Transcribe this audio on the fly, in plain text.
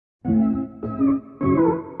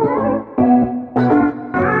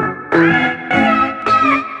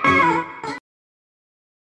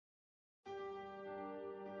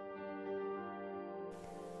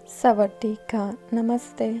Sawadika,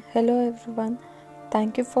 Namaste, hello everyone.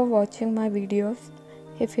 Thank you for watching my videos.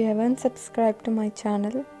 If you haven't subscribed to my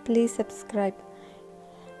channel, please subscribe.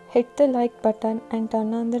 Hit the like button and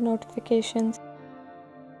turn on the notifications.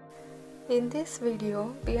 In this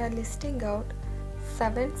video, we are listing out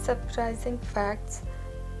 7 surprising facts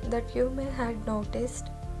that you may have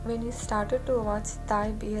noticed when you started to watch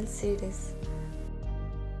Thai BL series.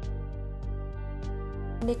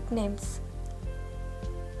 Nicknames.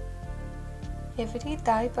 Every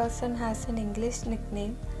Thai person has an English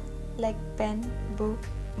nickname like pen, book,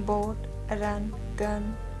 boat, run,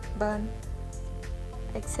 gun, bun,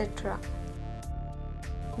 etc.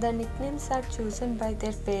 The nicknames are chosen by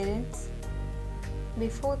their parents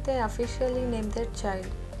before they officially name their child.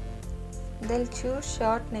 They'll choose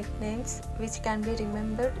short nicknames which can be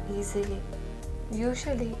remembered easily.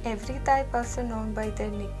 Usually, every Thai person known by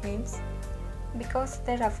their nicknames because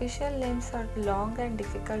their official names are long and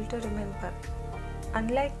difficult to remember.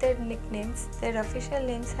 Unlike their nicknames, their official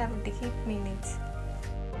names have deep meanings.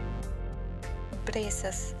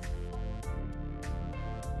 Braces.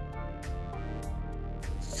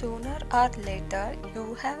 Sooner or later,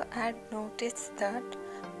 you have had noticed that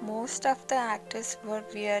most of the actors were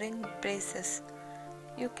wearing braces.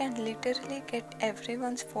 You can literally get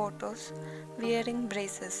everyone's photos wearing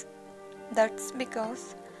braces. That's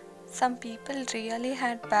because some people really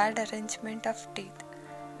had bad arrangement of teeth,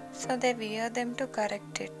 so they wear them to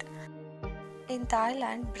correct it. In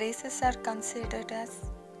Thailand, braces are considered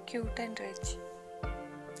as cute and rich.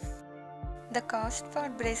 The cost for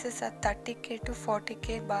braces are 30k to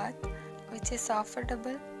 40k baht, which is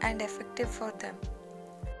affordable and effective for them.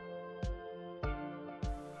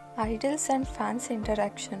 Idols and fans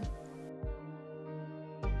interaction.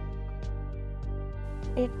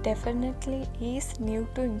 It definitely is new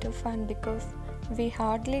to Indofan because we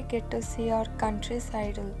hardly get to see our country's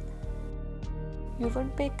idol. You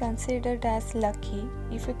would be considered as lucky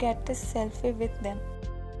if you get a selfie with them.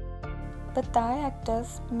 The Thai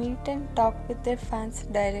actors meet and talk with their fans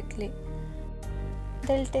directly.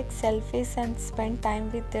 They'll take selfies and spend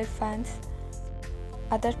time with their fans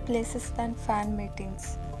other places than fan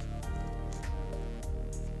meetings.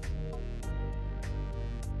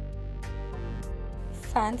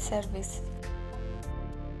 Fan service.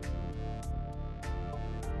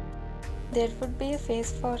 There would be a phase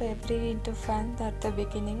for every Indofan at the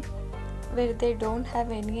beginning where they don't have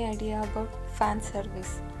any idea about fan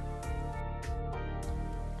service.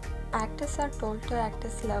 Actors are told to act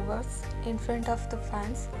as lovers in front of the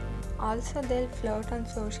fans. Also, they'll flirt on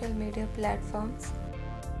social media platforms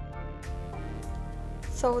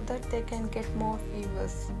so that they can get more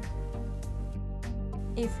viewers.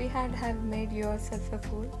 If you have made yourself a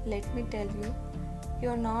fool, let me tell you,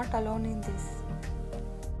 you're not alone in this.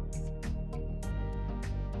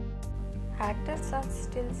 Actors are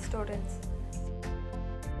still students.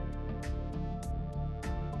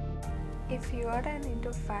 If you are an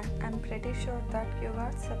Indofan, I'm pretty sure that you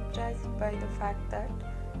are surprised by the fact that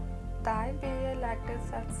Thai BL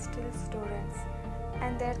actors are still students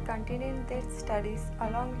and they are continuing their studies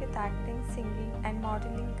along with acting, singing and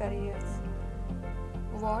modeling careers.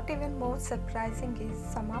 What even more surprising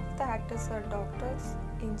is some of the actors are doctors,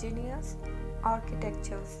 engineers,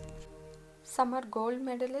 architects. Some are gold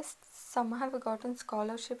medalists, some have gotten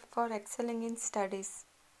scholarship for excelling in studies.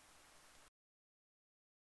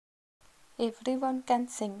 Everyone can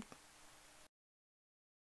sing.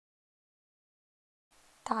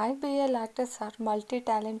 Thai BL actors are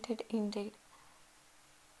multi-talented indeed.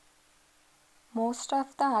 Most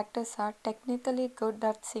of the actors are technically good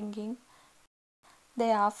at singing.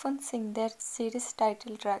 They often sing their series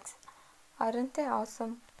title tracks. Aren't they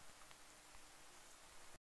awesome?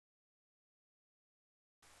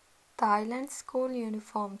 Thailand school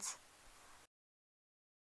uniforms.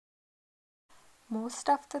 Most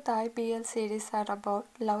of the Thai BL series are about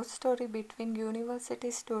love story between university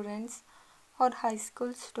students or high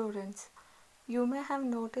school students. You may have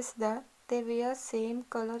noticed that they wear same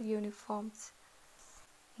color uniforms.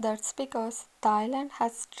 That's because Thailand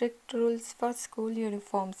has strict rules for school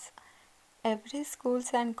uniforms. Every schools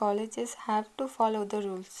and colleges have to follow the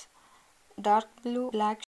rules. Dark blue,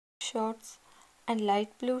 black shorts and light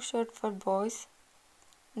blue shirt for boys,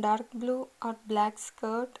 dark blue or black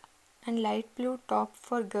skirt and light blue top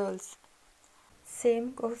for girls.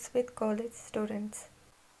 Same goes with college students.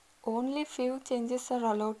 Only few changes are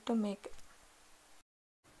allowed to make.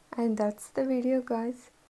 And that's the video, guys.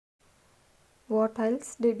 What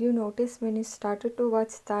else did you notice when you started to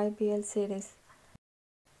watch Thai BL series?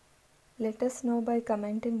 Let us know by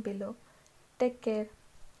commenting below. Take care.